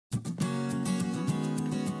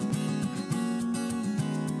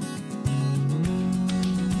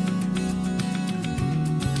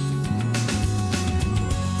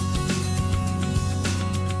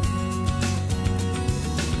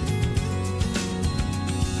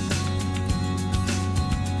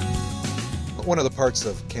One of the parts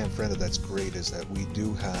of Camp Frenda that's great is that we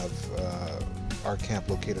do have our camp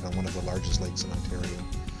located on one of the largest lakes in Ontario,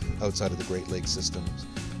 outside of the Great Lakes systems.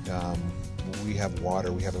 We have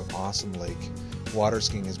water. We have an awesome lake. Water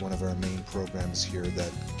skiing is one of our main programs here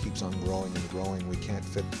that keeps on growing and growing. We can't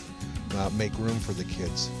make room for the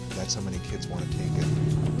kids. That's how many kids want to take it.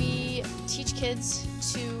 We teach kids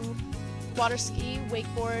to water ski,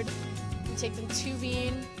 wakeboard. We take them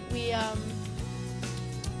tubing. We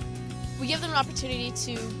give them an opportunity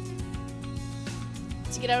to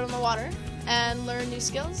get out on the water and learn new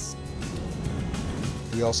skills.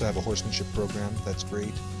 We also have a horsemanship program that's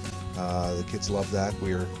great. The kids love that.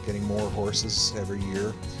 We're getting more horses every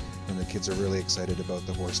year, and the kids are really excited about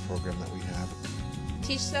the horse program that we have.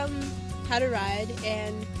 Teach them how to ride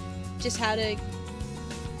and just how to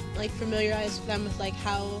familiarize them with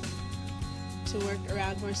how to work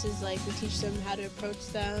around horses. We teach them how to approach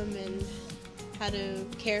them and how to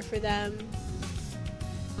care for them.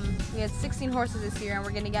 We had 16 horses this year, and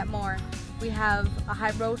we're going to get more. We have a high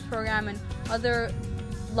ropes program and other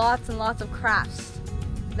lots and lots of crafts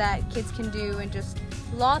that kids can do, and just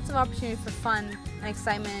lots of opportunity for fun and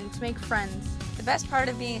excitement and to make friends. The best part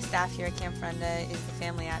of being a staff here at Camp Frenda is the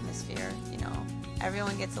family atmosphere.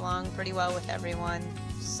 Everyone gets along pretty well with everyone.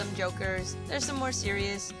 Some jokers, there's some more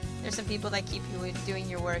serious, there's some people that keep you doing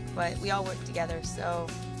your work, but we all work together, so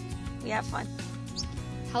we have fun.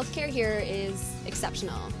 Healthcare here is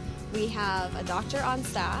exceptional. We have a doctor on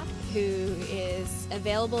staff who is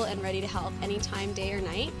available and ready to help anytime, day or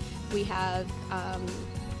night. We have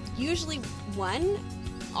usually one,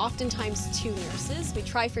 oftentimes two nurses. We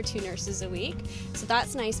try for 2 nurses a week. So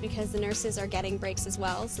that's nice because the nurses are getting breaks as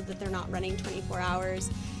well, so that they're not running 24 hours.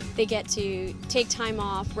 They get to take time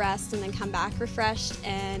off, rest, and then come back refreshed.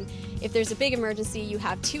 And if there's a big emergency, you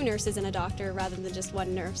have 2 nurses and a doctor rather than just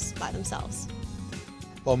 1 nurse by themselves.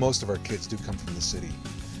 Well, most of our kids do come from the city.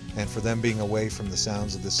 And for them being away from the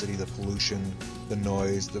sounds of the city, the pollution, the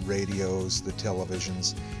noise, the radios, the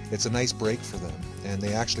televisions, it's a nice break for them. And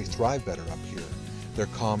they actually thrive better up here. They're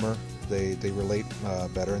calmer, they relate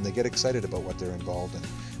better, and they get excited about what they're involved in.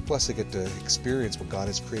 Plus they get to experience what God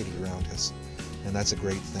has created around us. And that's a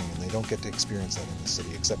great thing. And they don't get to experience that in the city,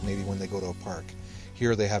 except maybe when they go to a park.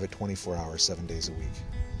 Here they have it 24 hours, 7 days a week.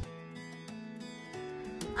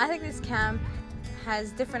 I think this camp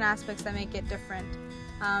has different aspects that make it different.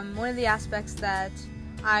 One of the aspects that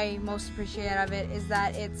I most appreciate out of it is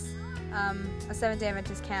that it's a Seventh-day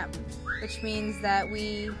Adventist camp, which means that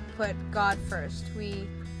we put God first. We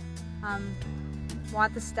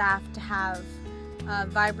want the staff to have a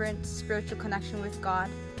vibrant spiritual connection with God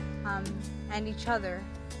and each other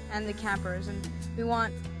and the campers, and we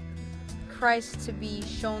want Christ to be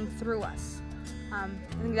shown through us. I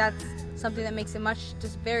think that's something that makes it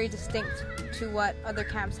just very distinct to what other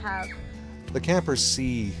camps have. The campers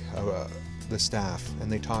see the staff,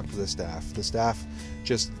 and they talk to the staff. The staff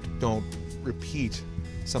just don't repeat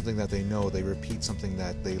something that they know, they repeat something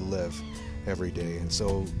that they live every day. And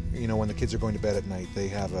so, when the kids are going to bed at night, they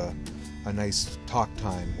have a nice talk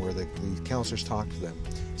time where the counselors talk to them,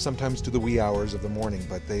 sometimes to the wee hours of the morning,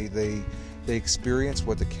 but they experience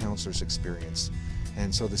what the counselors experience.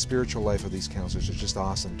 And so the spiritual life of these counselors is just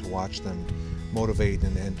awesome to watch them motivate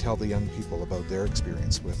and tell the young people about their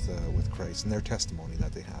experience with Christ and their testimony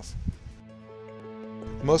that they have.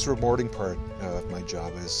 The most rewarding part of my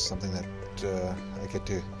job is something that I get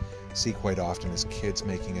to see quite often, is kids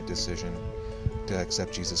making a decision to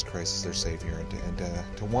accept Jesus Christ as their Savior and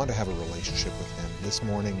to want to have a relationship with Him. This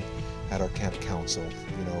morning at our camp council,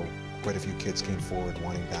 quite a few kids came forward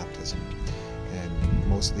wanting baptism. And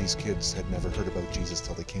most of these kids had never heard about Jesus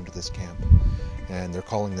till they came to this camp. And they're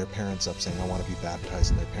calling their parents up saying, I want to be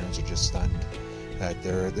baptized, and their parents are just stunned that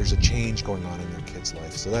there's a change going on in their kid's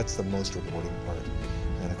life. So that's the most rewarding part.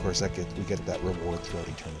 And of course we get that reward throughout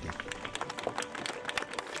eternity.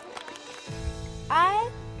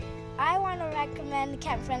 I want to recommend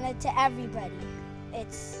Camp Frenda to everybody.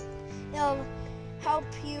 It'll help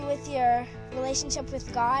you with your relationship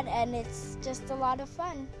with God, and it's just a lot of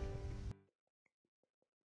fun.